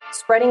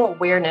spreading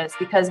awareness,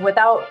 because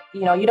without,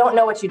 you don't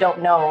know what you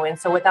don't know. And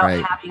so without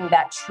Right. having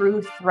that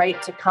truth,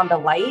 right, to come to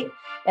light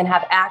and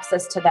have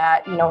access to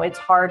that, it's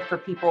hard for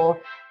people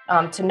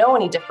to know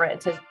any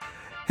different.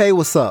 Hey,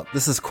 what's up?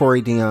 This is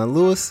Corey Dion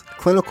Lewis,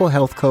 clinical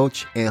health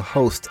coach and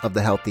host of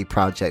the Healthy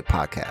Project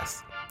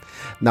podcast.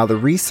 Now, the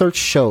research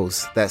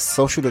shows that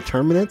social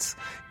determinants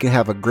can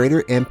have a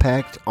greater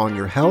impact on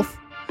your health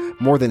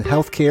more than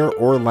healthcare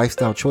or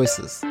lifestyle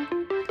choices.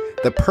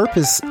 The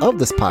purpose of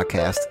this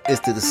podcast is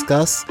to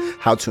discuss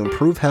how to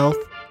improve health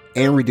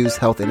and reduce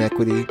health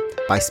inequity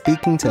by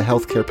speaking to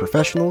healthcare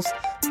professionals,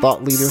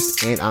 thought leaders,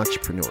 and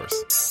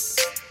entrepreneurs.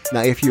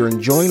 Now, if you're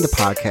enjoying the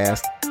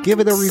podcast, give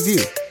it a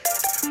review.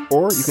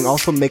 Or you can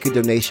also make a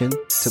donation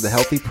to the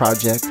Healthy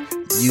Project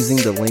using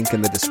the link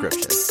in the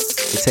description.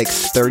 It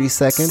takes 30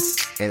 seconds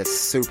and it's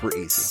super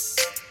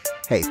easy.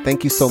 Hey,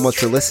 thank you so much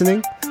for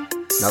listening.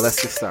 Now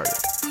let's get started.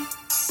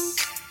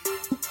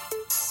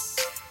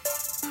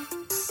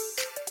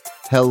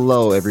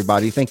 Hello,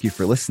 everybody. Thank you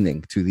for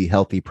listening to the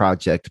Healthy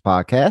Project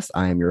podcast.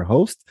 I am your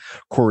host,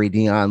 Corey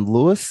Dion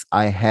Lewis.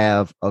 I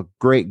have a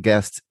great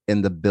guest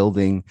in the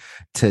building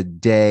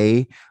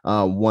today,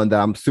 one that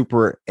I'm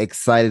super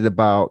excited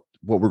about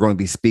what we're going to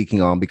be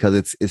speaking on because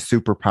it's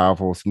super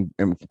powerful, some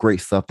great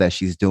stuff that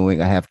she's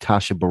doing. I have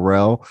Toshia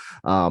Burrell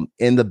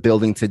in the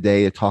building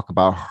today to talk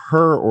about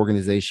her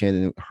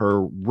organization and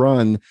her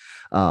run,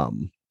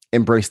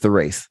 Embrace the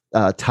Race.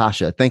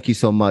 Toshia, thank you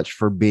so much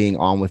for being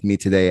on with me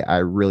today. I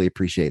really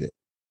appreciate it.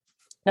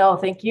 No,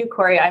 thank you,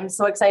 Corey. I'm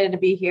so excited to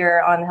be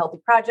here on the Healthy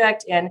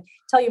Project and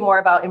tell you more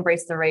about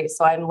Embrace the Race.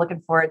 So I'm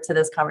looking forward to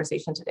this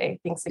conversation today.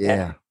 Thanks again.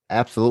 Yeah,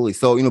 absolutely.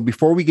 So,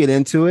 before we get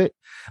into it,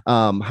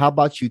 how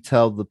about you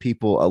tell the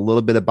people a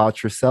little bit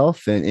about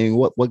yourself and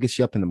what gets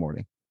you up in the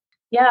morning?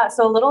 Yeah,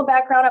 so a little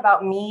background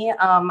about me.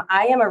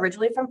 I am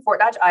originally from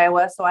Fort Dodge,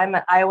 Iowa. So I'm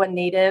an Iowa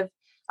native.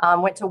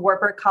 Went to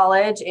Wartburg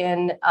College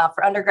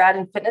for undergrad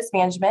in fitness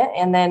management,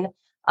 and then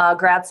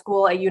grad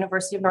school at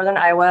University of Northern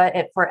Iowa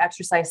for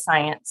exercise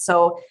science.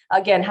 So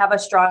again, have a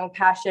strong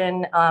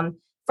passion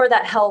for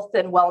that health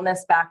and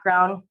wellness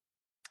background.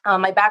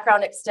 My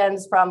background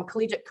extends from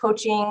collegiate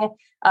coaching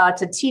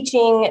to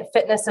teaching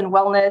fitness and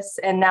wellness,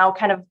 and now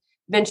kind of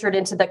ventured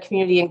into the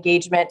community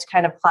engagement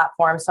kind of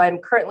platform. So I'm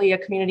currently a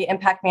community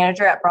impact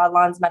manager at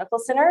Broadlawns Medical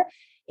Center,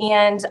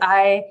 and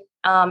I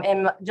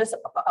am just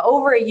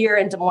over a year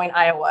in Des Moines,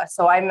 Iowa.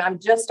 So I'm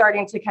just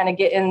starting to kind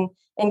of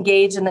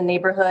engage in the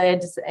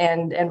neighborhoods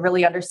and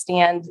really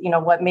understand,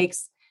 what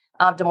makes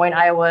Des Moines,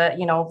 Iowa,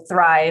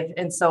 thrive.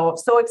 And so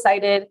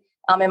excited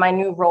in my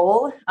new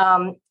role.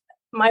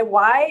 My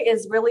why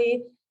is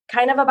really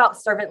kind of about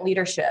servant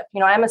leadership.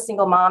 I'm a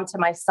single mom to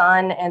my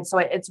son. And so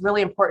it's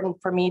really important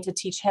for me to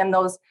teach him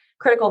those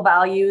critical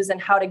values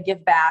and how to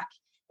give back.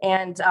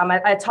 And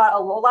I taught a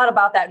lot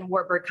about that in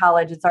Wartburg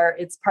College.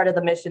 It's part of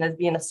the mission as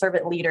being a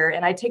servant leader.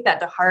 And I take that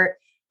to heart.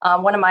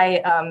 One of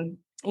my,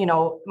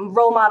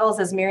 role models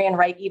is Marian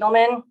Wright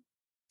Edelman.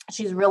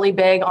 She's really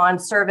big on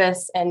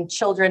service and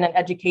children and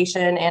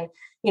education. And,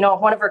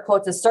 one of her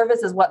quotes is,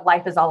 "Service is what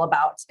life is all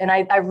about." And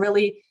I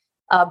really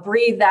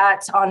breathe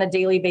that on a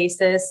daily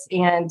basis.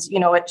 And,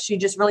 she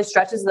just really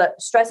stresses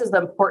the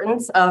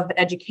importance of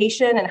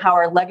education and how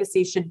our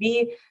legacy should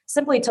be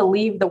simply to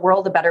leave the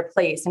world a better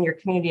place and your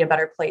community a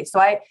better place. So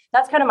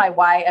that's kind of my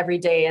why every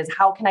day is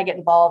how can I get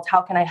involved?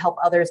 How can I help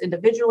others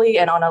individually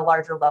and on a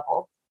larger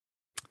level?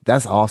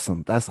 That's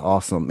awesome. That's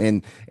awesome.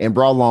 And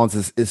Broadlawns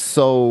is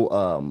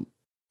so,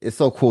 it's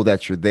so cool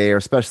that you're there,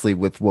 especially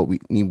with what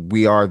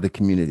we are the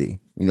community,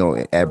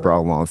 at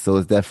Broadlawns. So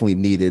it's definitely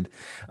needed.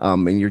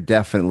 And you're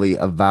definitely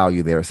a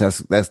value there. So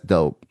that's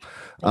dope.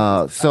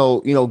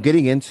 So,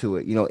 getting into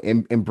it,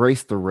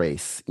 embrace the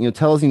race,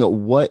 tell us,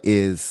 what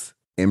is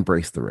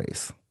Embrace the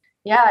Race?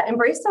 Yeah.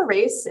 Embrace the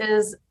Race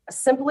is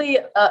simply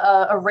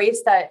a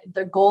race that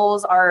the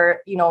goals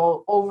are,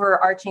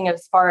 overarching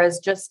as far as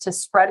just to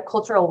spread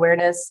cultural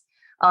awareness,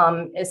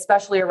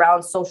 especially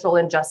around social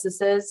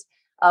injustices,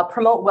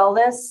 promote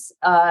wellness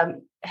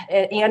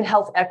and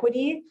health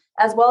equity,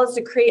 as well as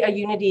to create a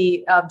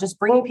unity of just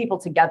bringing people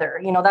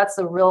together. That's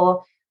the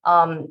real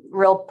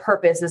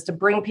purpose, is to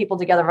bring people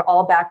together of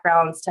all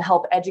backgrounds to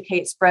help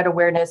educate, spread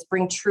awareness,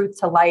 bring truth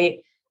to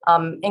light,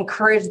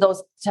 encourage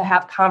those to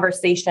have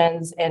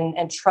conversations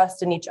and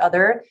trust in each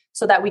other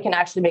so that we can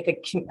actually make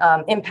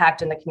an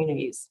impact in the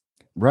communities.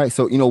 Right.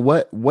 So,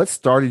 what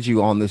started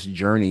you on this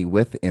journey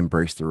with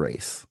Embrace the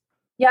Race?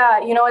 Yeah,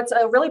 it's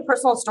a really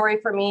personal story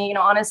for me.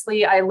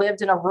 Honestly, I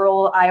lived in a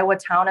rural Iowa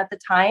town at the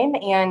time.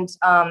 And,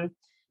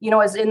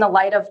 as in the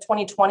light of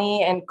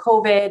 2020 and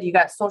COVID, you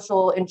got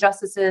social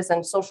injustices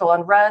and social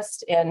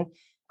unrest. And,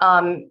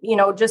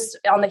 just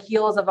on the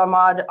heels of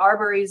Ahmaud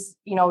Arbery's,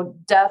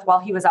 death while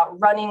he was out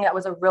running, that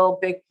was a real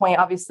big point.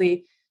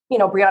 Obviously,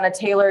 Breonna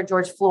Taylor,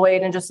 George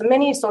Floyd, and just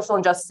many social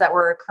injustices that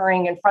were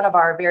occurring in front of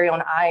our very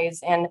own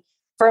eyes. And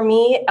for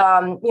me,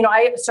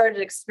 I started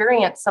to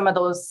experience some of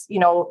those,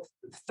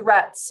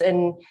 threats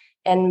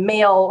and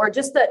mail, or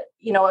just the,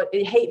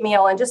 hate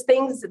mail, and just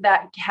things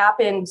that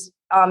happened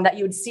that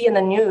you would see in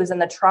the news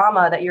and the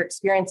trauma that you're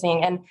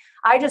experiencing. And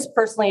I just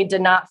personally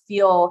did not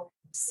feel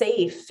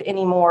safe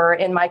anymore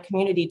in my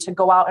community to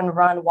go out and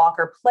run, walk,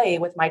 or play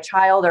with my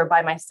child or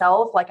by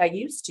myself like I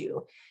used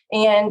to.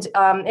 And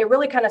it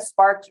really kind of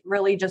sparked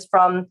really just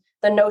from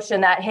the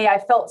notion that, hey, I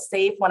felt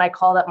safe when I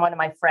called up one of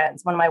my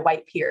friends, one of my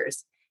white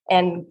peers,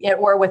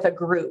 or with a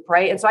group,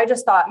 right? And so I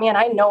just thought, man,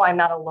 I know I'm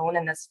not alone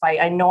in this fight.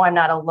 I know I'm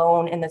not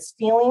alone in this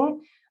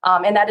feeling,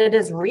 and that it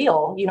is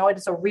real. It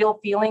is a real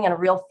feeling and a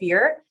real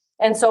fear.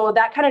 And so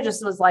that kind of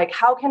just was like,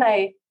 how can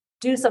I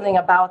do something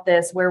about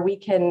this where we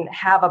can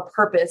have a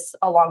purpose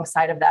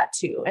alongside of that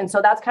too? And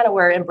so that's kind of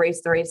where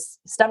Embrace the Race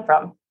stemmed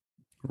from.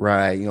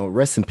 Right.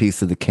 Rest in peace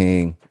to the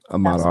king,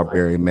 Ahmaud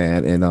Arbery,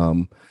 man.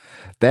 And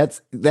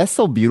that's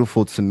so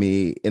beautiful to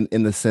me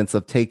in the sense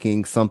of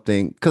taking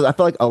something, because I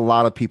feel like a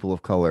lot of people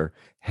of color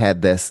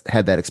had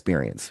that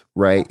experience,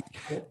 right?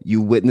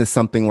 You witness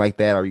something like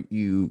that, or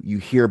you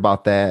hear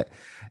about that,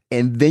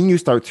 and then you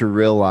start to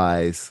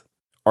realize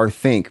or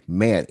think,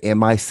 man,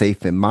 am I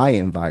safe in my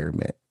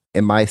environment?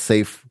 Am I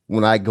safe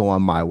when I go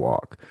on my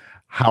walk?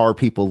 How are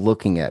people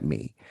looking at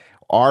me?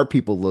 Are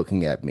people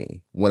looking at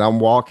me? When I'm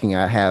walking,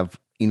 I have,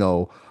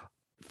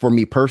 for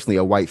me personally,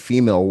 a white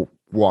female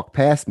walk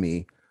past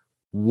me.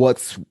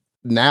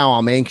 Now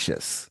I'm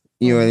anxious.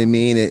 You know what I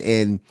mean?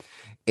 And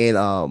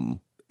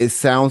it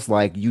sounds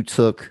like you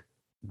took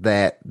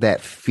that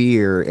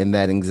fear and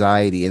that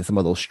anxiety and some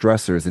of those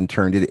stressors and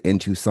turned it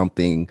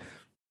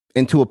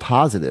into a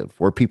positive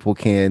where people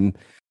can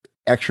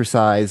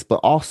exercise, but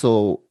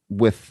also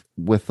with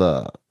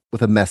a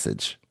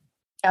message.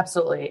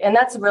 Absolutely. And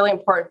that's really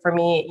important for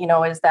me,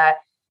 is that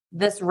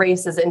this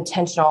race is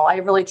intentional. I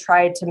really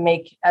tried to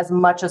make as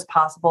much as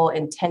possible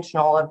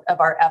intentional of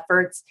our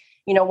efforts.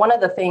 One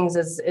of the things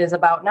is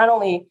about not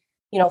only,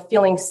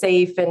 feeling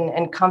safe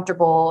and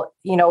comfortable,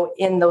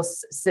 in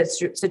those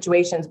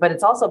situations, but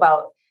it's also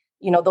about,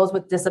 those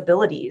with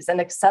disabilities and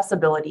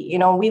accessibility.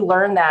 We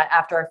learned that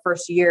after our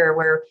first year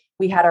where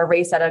we had our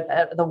race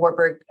at the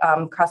Wartburg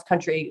cross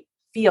country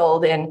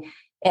field and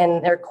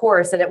their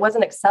course, and it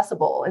wasn't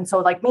accessible. And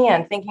so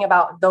thinking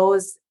about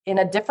those in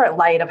a different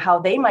light of how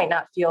they might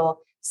not feel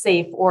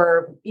safe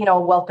or,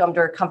 welcomed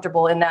or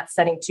comfortable in that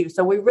setting too.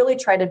 So we really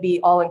try to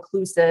be all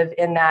inclusive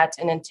in that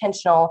and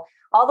intentional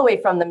all the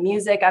way from the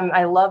music.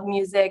 I love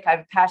music.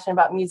 I'm passionate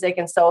about music.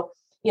 And so,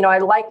 I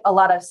like a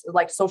lot of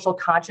social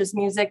conscious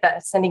music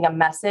that's sending a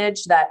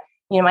message that,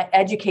 might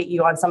educate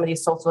you on some of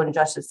these social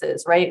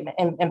injustices, right?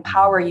 And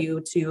empower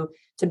you to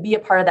be a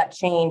part of that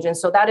change. And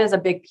so that is a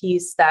big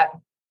piece that,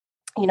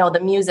 the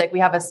music, we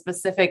have a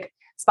specific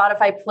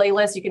Spotify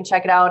playlist. You can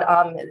check it out.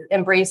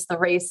 Embrace the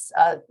Race,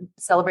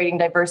 Celebrating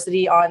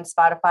Diversity on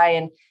Spotify.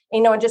 And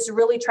just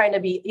really trying to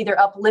be either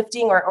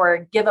uplifting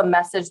or give a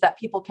message that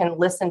people can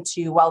listen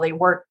to while they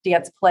work,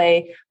 dance,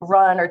 play,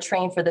 run, or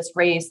train for this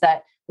race,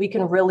 that we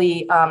can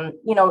really,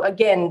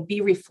 again,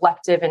 be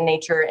reflective in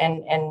nature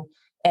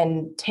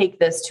and take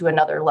this to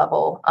another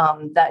level,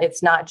 that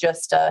it's not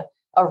just a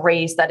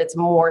race, that it's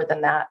more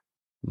than that.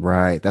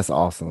 Right. That's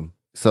awesome.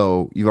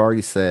 So you've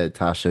already said,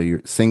 Toshia, you're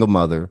a single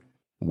mother,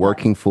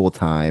 working full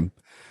time,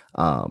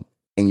 and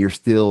you're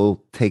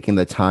still taking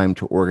the time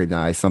to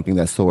organize something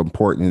that's so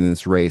important in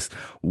this race.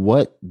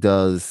 What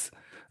does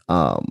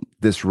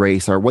this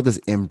race, or what does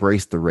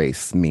Embrace the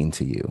Race mean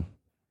to you?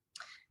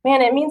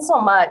 Man, it means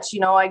so much.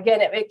 Again,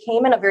 it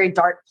came in a very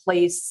dark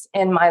place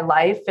in my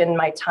life and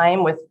my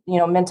time with,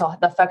 the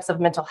effects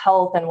of mental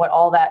health and what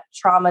all that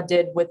trauma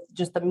did with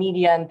just the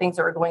media and things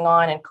that were going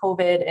on and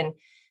COVID. And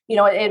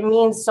it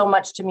means so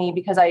much to me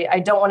because I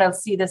don't want to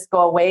see this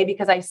go away,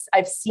 because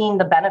I've seen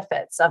the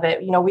benefits of it.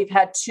 We've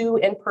had 2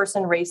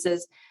 in-person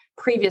races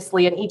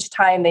previously, and each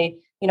time they,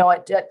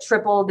 it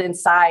tripled in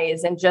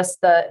size, and just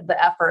the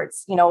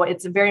efforts.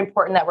 It's very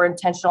important that we're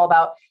intentional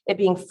about it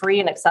being free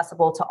and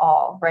accessible to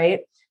all, right?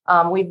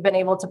 We've been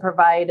able to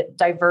provide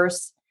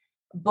diverse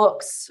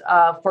books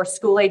for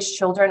school-age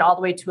children all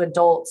the way to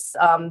adults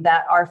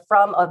that are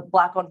from a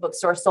Black-owned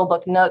bookstore, Soul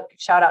Book Nook.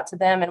 Shout out to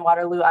them in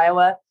Waterloo,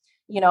 Iowa.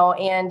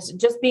 And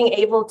just being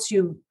able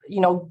to,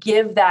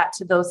 give that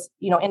to those,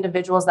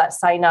 individuals that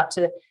sign up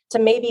to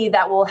maybe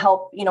that will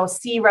help,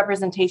 see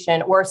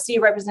representation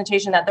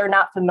that they're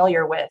not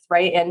familiar with,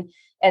 right?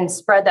 And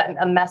spread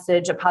a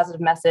message, a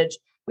positive message.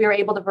 We were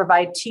able to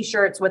provide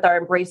T-shirts with our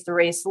Embrace the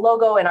Race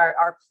logo and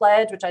our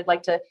pledge, which I'd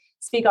like to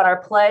speak on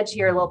our pledge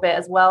here a little bit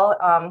as well.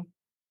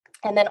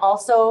 And then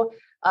also,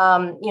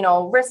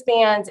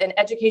 wristbands and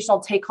educational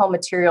take-home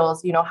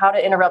materials, how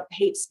to interrupt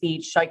hate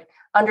speech,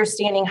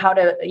 understanding how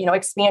to,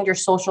 expand your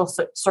social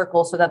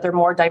circle so that they're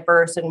more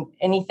diverse and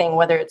anything,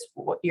 whether it's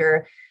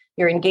your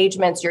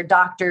engagements, your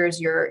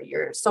doctors,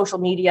 your social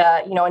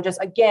media, and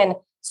just, again,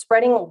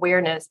 spreading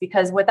awareness,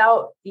 because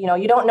without,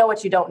 you don't know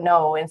what you don't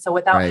know. And so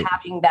without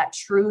having that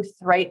truth,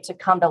 right, to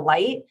come to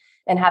light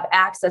and have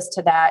access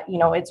to that,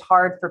 it's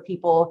hard for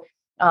people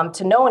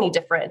to know any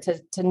different,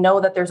 to know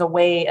that there's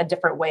a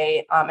different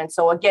way. And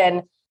so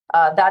again,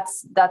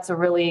 that's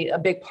a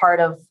big part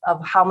of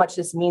how much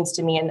this means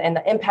to me and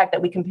the impact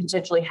that we can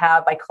potentially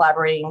have by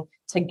collaborating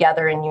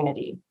together in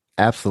unity.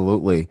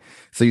 Absolutely.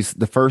 So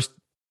the first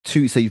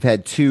two, so you've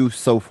had two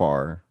so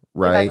far,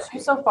 We've had right? two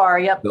so far.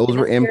 Yep. Those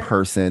were This in year.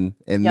 person,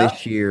 and Yep.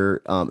 this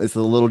year it's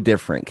a little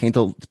different. Can you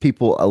tell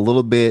people a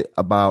little bit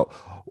about,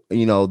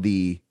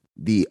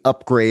 the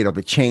upgrade or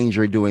the change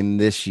you're doing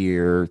this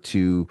year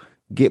to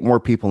get more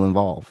people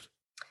involved?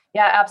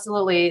 Yeah,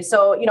 absolutely.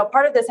 So,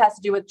 part of this has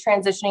to do with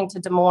transitioning to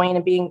Des Moines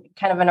and being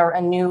kind of in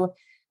a new,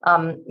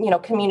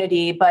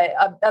 community. But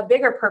a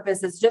bigger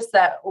purpose is just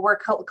that we're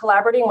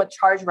collaborating with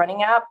Charge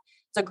Running app.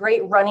 It's a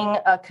great running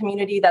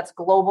community that's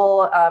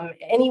global.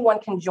 Anyone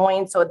can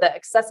join, so the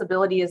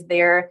accessibility is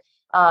there.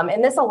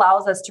 And this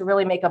allows us to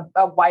really make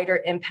a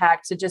wider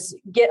impact to just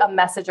get a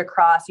message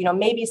across.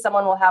 Maybe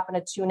someone will happen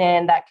to tune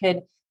in that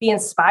could be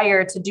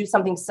inspired to do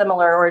something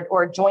similar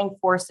or join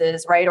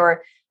forces, right?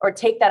 Or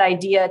take that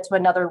idea to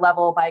another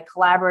level by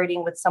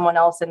collaborating with someone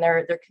else in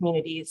their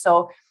community.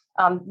 So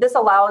this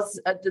allows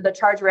the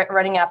Charge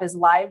Running app is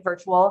live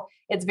virtual.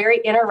 It's very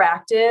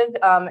interactive.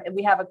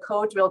 We have a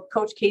coach.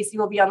 Coach Casey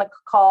will be on the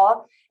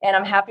call. And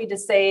I'm happy to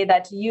say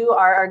that you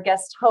are our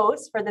guest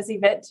host for this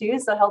event too.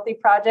 So Healthy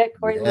Project,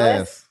 Corey Lewis.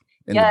 Yes,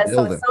 in the Yes, so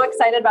I'm building. so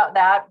excited about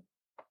that.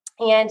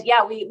 And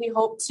yeah, we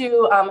hope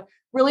to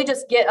really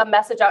just get a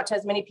message out to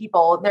as many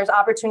people. There's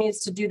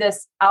opportunities to do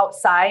this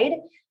outside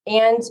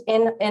and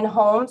in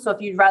home. So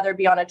if you'd rather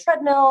be on a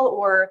treadmill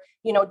or,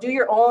 do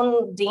your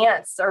own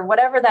dance or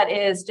whatever that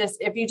is, just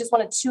if you just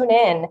want to tune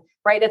in,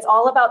 right? It's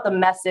all about the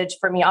message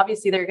for me.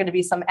 Obviously, there are going to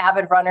be some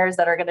avid runners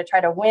that are going to try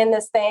to win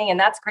this thing. And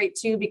that's great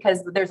too,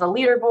 because there's a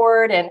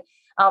leaderboard and,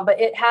 but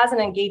it has an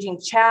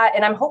engaging chat.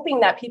 And I'm hoping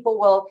that people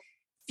will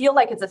feel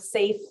like it's a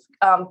safe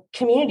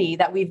community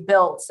that we've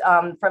built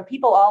from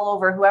people all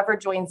over, whoever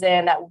joins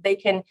in, that they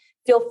can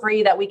feel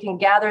free, that we can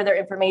gather their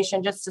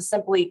information just to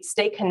simply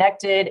stay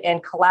connected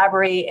and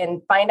collaborate and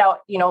find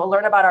out,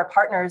 learn about our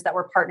partners that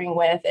we're partnering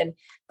with and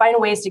find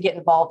ways to get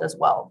involved as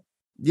well.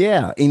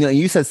 Yeah,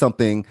 you said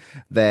something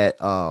that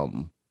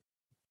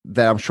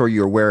that I'm sure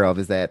you're aware of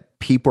is that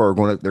people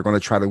they're going to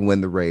try to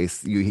win the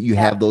race. You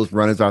have those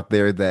runners out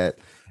there that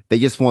they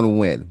just want to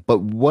win.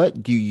 But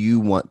what do you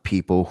want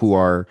people who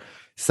are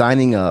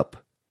signing up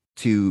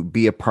to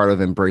be a part of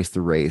Embrace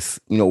the Race?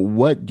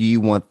 What do you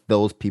want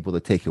those people to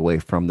take away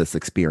from this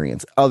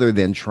experience other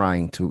than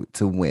trying to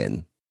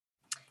win?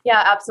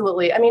 Yeah,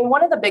 absolutely. I mean,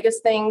 one of the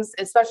biggest things,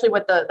 especially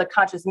with the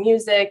conscious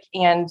music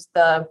and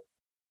the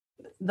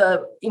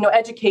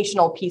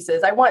educational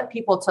pieces, I want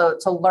people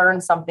to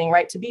learn something,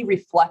 right? To be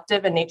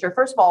reflective in nature.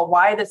 First of all,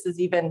 why this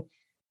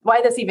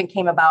even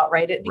came about,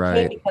 right? It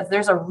became because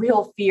there's a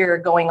real fear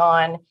going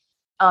on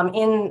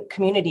in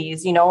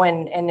communities,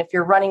 and if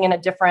you're running in a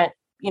different,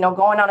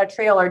 going on a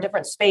trail or a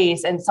different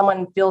space and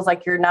someone feels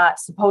like you're not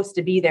supposed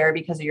to be there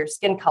because of your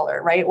skin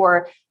color, right?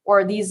 Or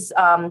these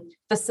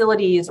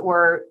facilities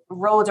or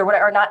roads or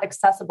whatever are not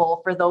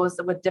accessible for those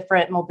with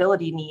different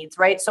mobility needs,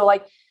 right? So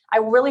like, I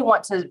really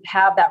want to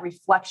have that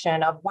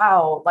reflection of,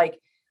 wow, like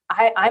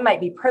I might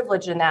be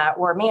privileged in that,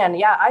 or man,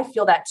 yeah, I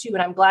feel that too.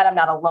 And I'm glad I'm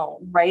not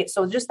alone, right?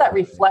 So just that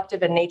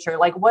reflective in nature,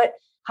 like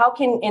how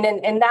can,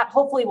 and that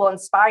hopefully will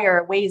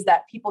inspire ways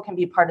that people can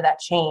be part of that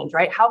change,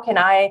 right? How can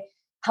I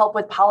help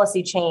with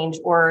policy change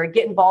or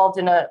get involved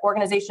in an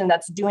organization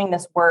that's doing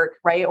this work,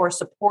 right? Or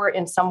support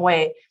in some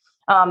way.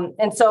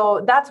 And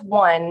so that's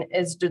one,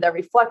 is the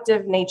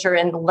reflective nature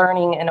and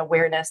learning and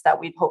awareness that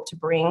we hope to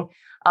bring.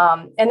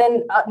 And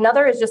then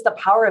another is just the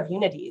power of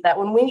unity, that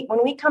when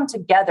we come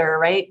together,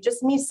 right,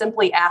 just me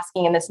simply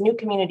asking in this new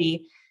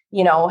community,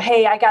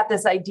 hey, I got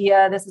this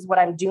idea. This is what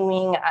I'm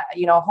doing.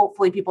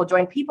 Hopefully people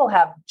join. People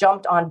have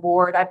jumped on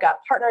board. I've got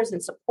partners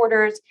and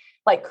supporters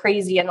like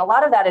crazy. And a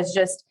lot of that is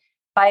just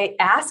by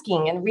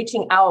asking and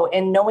reaching out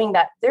and knowing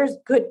that there's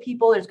good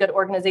people, there's good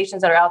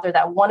organizations that are out there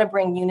that want to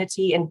bring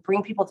unity and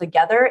bring people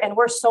together. And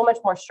we're so much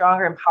more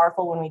stronger and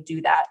powerful when we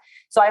do that.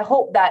 So I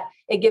hope that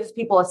it gives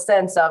people a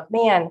sense of,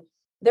 man,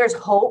 there's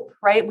hope,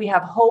 right? We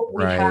have hope.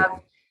 Right.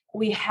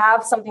 We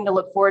have something to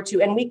look forward to,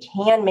 and we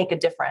can make a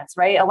difference,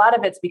 right? A lot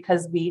of it's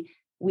because we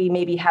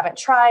maybe haven't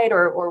tried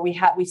or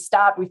we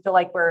stopped. We feel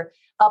like we're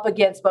up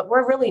against, but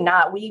we're really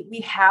not.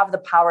 We have the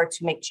power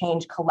to make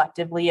change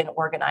collectively and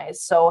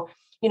organize. So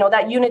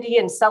that unity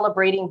and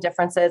celebrating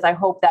differences, I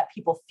hope that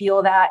people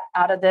feel that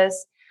out of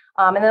this.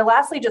 And then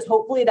lastly, just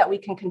hopefully that we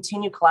can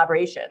continue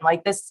collaboration.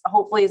 Like this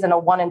hopefully isn't a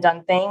one and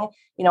done thing.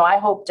 I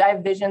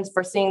have visions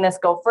for seeing this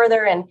go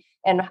further and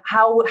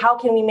how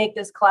can we make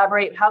this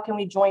collaborate? How can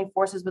we join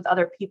forces with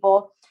other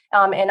people?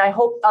 And I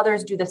hope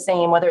others do the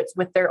same, whether it's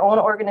with their own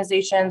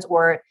organizations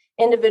or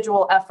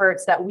individual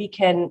efforts, that we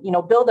can,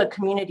 build a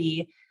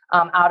community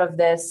out of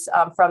this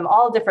from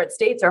all different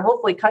states or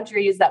hopefully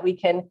countries, that we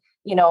can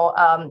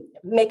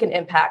make an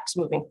impact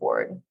moving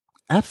forward.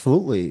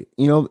 Absolutely.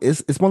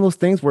 It's one of those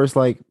things where it's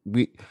like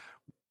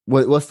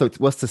what's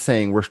the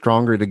saying? We're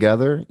stronger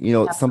together,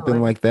 Absolutely.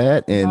 something like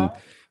that. And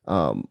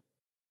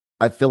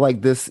I feel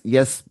like this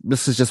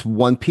is just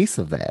one piece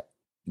of that,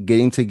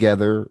 getting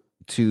together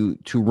to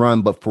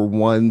run, but for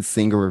one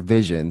singular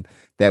vision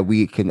that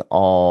we can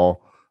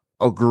all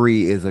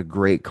agree is a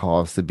great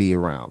cause to be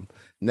around.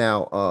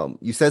 Now,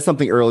 you said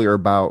something earlier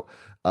about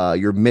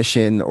your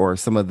mission or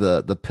some of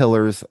the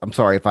pillars. I'm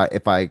sorry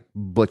if I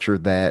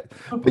butchered that,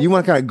 but you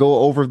want to kind of go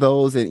over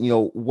those and,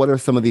 what are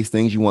some of these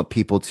things you want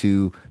people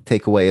to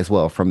take away as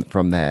well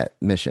from that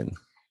mission?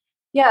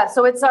 Yeah,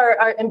 so it's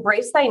our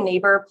Embrace Thy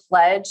Neighbor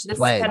pledge. This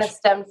kind of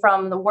stemmed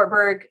from the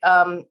Wartburg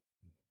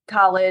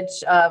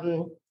College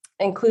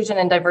Inclusion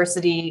and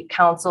Diversity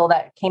Council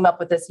that came up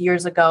with this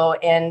years ago,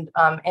 and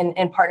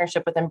in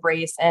partnership with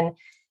Embrace. And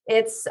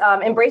it's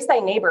Embrace Thy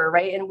Neighbor,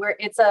 right? And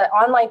it's an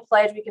online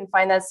pledge. We can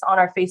find this on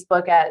our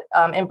Facebook at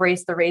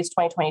Embrace the Raise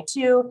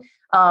 2022.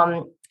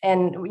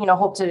 And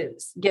hope to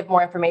give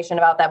more information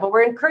about that. But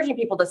we're encouraging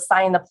people to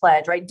sign the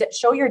pledge, right?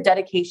 Show your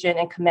dedication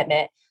and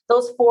commitment.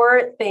 Those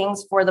 4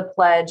 things for the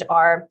pledge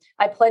are: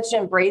 I pledge to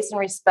embrace and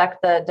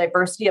respect the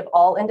diversity of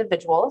all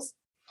individuals.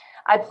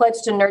 I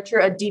pledge to nurture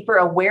a deeper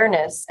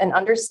awareness and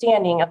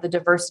understanding of the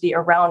diversity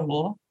around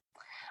me.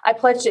 I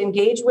pledge to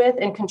engage with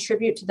and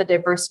contribute to the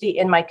diversity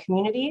in my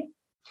community.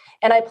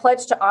 And I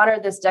pledge to honor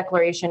this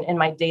declaration in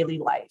my daily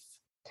life.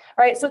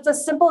 All right. So it's a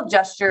simple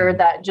gesture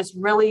that just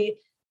really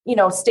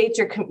states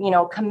your,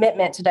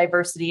 commitment to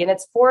diversity. And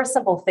it's 4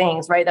 simple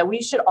things, right, that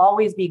we should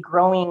always be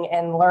growing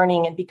and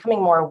learning and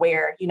becoming more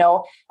aware.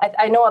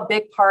 I know a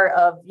big part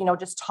of,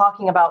 just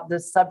talking about the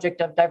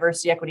subject of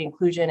diversity, equity,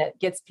 inclusion, it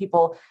gets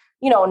people,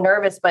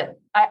 nervous, but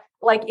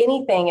like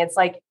anything, it's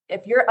like,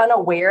 if you're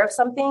unaware of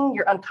something,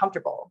 you're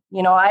uncomfortable.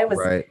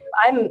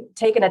 I'm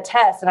taking a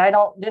test and I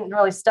didn't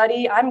really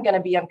study. I'm going to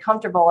be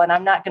uncomfortable and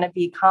I'm not going to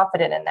be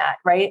confident in that.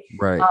 Right.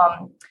 Right.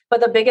 But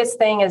the biggest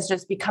thing is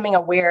just becoming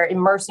aware,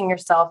 immersing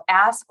yourself,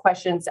 ask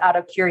questions out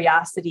of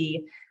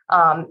curiosity.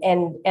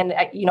 And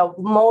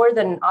more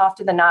than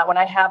often than not, when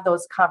I have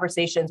those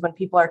conversations, when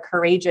people are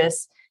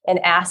courageous and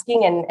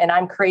asking, and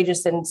I'm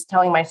courageous in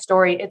telling my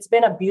story, it's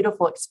been a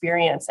beautiful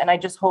experience. And I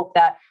just hope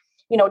that,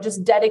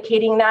 just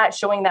dedicating that,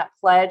 showing that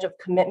pledge of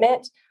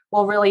commitment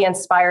will really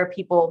inspire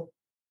people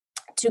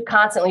to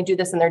constantly do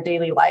this in their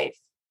daily life.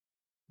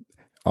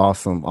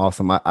 Awesome.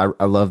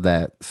 I love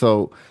that.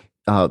 So,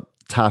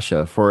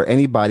 Tasha, for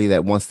anybody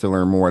that wants to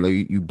learn more,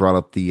 you brought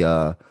up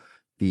the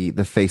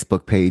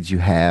Facebook page you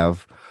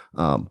have,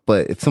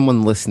 but if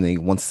someone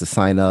listening wants to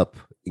sign up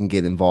and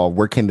get involved,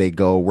 where can they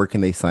go? Where can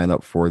they sign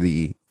up for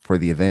the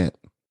event?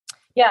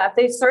 Yeah, if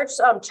they search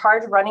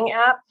Charge Running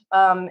app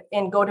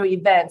and go to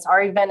events,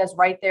 our event is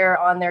right there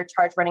on their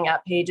Charge Running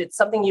app page. It's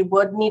something you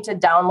would need to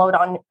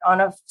download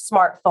on a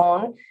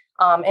smartphone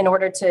in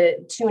order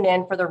to tune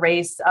in for the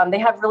race. They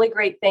have really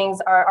great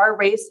things. Our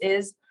race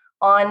is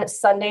on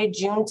Sunday,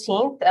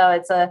 Juneteenth.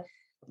 It's a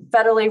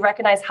federally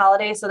recognized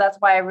holiday. So that's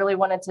why I really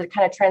wanted to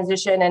kind of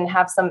transition and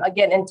have some,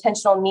 again,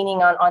 intentional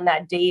meaning on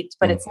that date.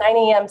 But it's 9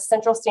 a.m.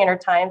 Central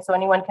Standard Time. So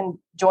anyone can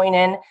join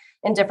in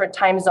different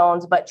time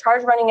zones. But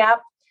Charge Running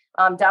app,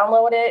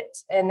 download it,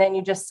 and then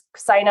you just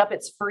sign up.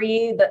 It's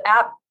free. The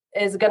app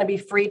is going to be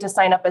free to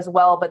sign up as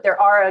well. But there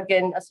are,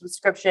 again, a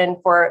subscription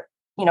for,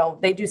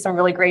 they do some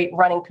really great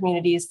running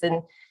communities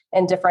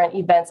and different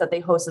events that they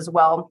host as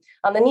well.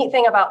 The neat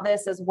thing about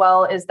this as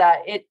well is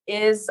that it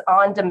is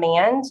on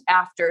demand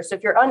after. So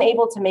if you're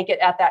unable to make it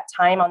at that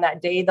time on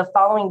that day, the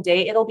following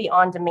day, it'll be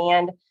on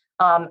demand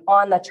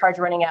on the Charge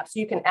Running app. So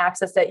you can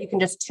access it. You can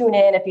just tune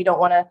in if you don't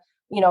want to,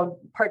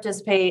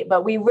 participate.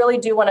 But we really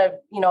do want to,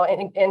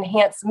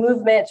 enhance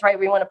movement, right?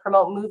 We want to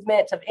promote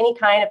movement of any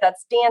kind. If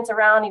that's dance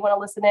around, you want to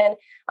listen in.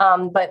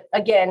 But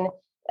again,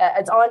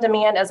 it's on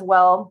demand as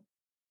well.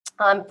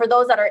 For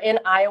those that are in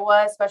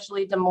Iowa,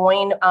 especially Des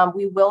Moines,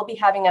 we will be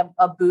having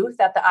a booth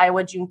at the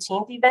Iowa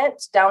Juneteenth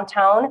event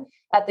downtown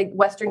at the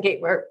Western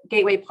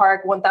Gateway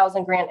Park,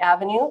 1000 Grant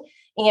Avenue.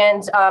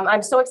 And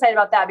I'm so excited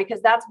about that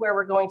because that's where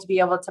we're going to be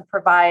able to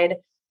provide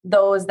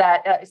those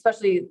that,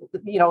 especially,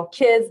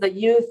 kids, the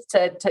youth,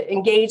 to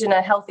engage in a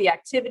healthy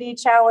activity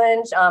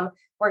challenge.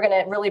 We're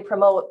going to really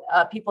promote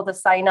people to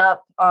sign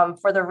up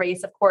for the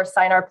race, of course,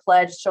 sign our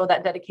pledge, show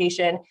that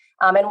dedication.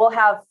 And we'll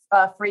have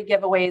free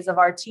giveaways of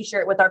our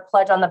T-shirt with our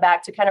pledge on the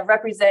back to kind of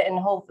represent and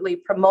hopefully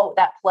promote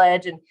that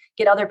pledge and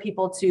get other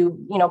people to,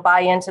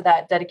 buy into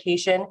that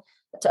dedication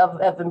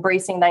of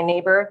embracing thy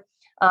neighbor.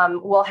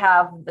 We'll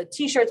have the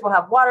T-shirts, we'll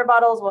have water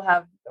bottles, we'll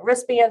have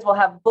wristbands, we'll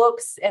have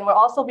books, and we'll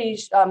also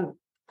be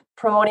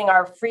promoting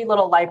our free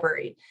little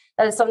library.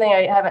 That is something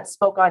I haven't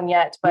spoke on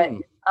yet, but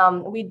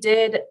we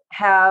did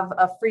have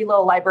a free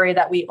little library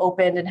that we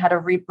opened and had a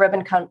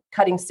ribbon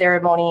cutting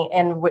ceremony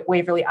in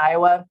Waverly,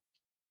 Iowa.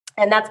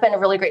 And that's been a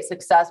really great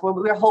success.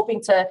 We're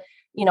hoping to,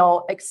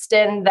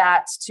 extend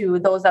that to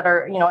those that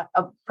are,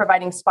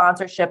 providing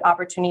sponsorship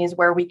opportunities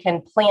where we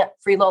can plant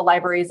free little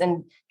libraries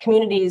in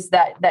communities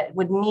that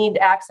would need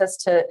access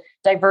to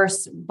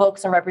diverse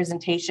books and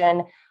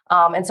representation.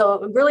 And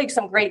so really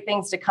some great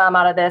things to come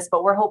out of this,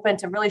 but we're hoping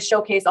to really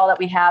showcase all that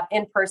we have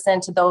in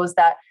person to those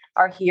that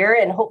are here.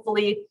 And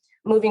hopefully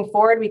moving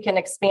forward, we can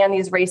expand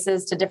these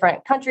races to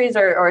different countries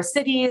or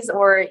cities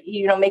or,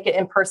 make it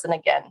in person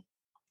again.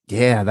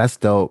 Yeah, that's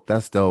dope.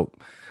 That's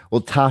dope.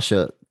 Well,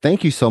 Tasha,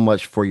 thank you so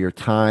much for your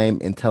time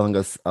and telling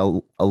us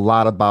a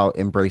lot about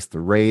Embrace the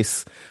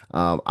Race.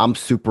 I'm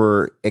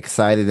super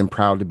excited and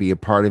proud to be a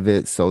part of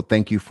it. So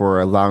thank you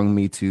for allowing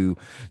me to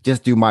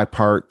just do my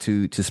part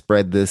to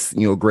spread this,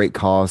 great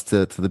cause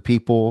to the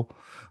people.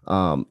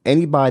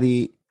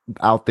 Anybody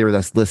out there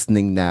that's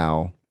listening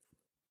now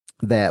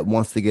that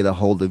wants to get a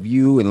hold of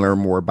you and learn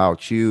more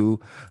about you,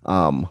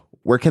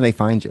 where can they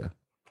find you?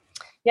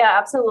 Yeah,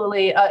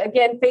 absolutely.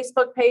 Again,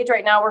 Facebook page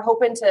right now, we're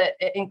hoping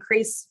to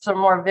increase some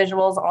more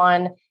visuals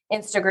on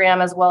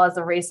Instagram as well as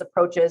the race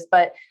approaches.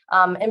 But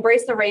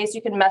Embrace the Race,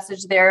 you can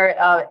message there,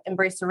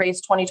 Embrace the Race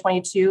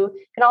 2022. You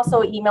can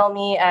also email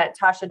me at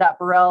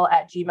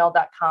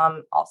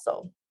tasha.burrell@gmail.com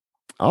also.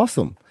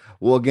 Awesome.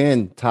 Well,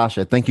 again,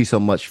 Tasha, thank you so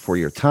much for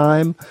your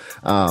time.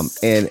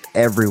 And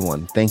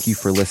everyone, thank you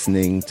for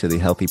listening to the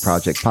Healthy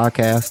Project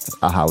podcast.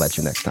 I'll holler at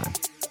you next time.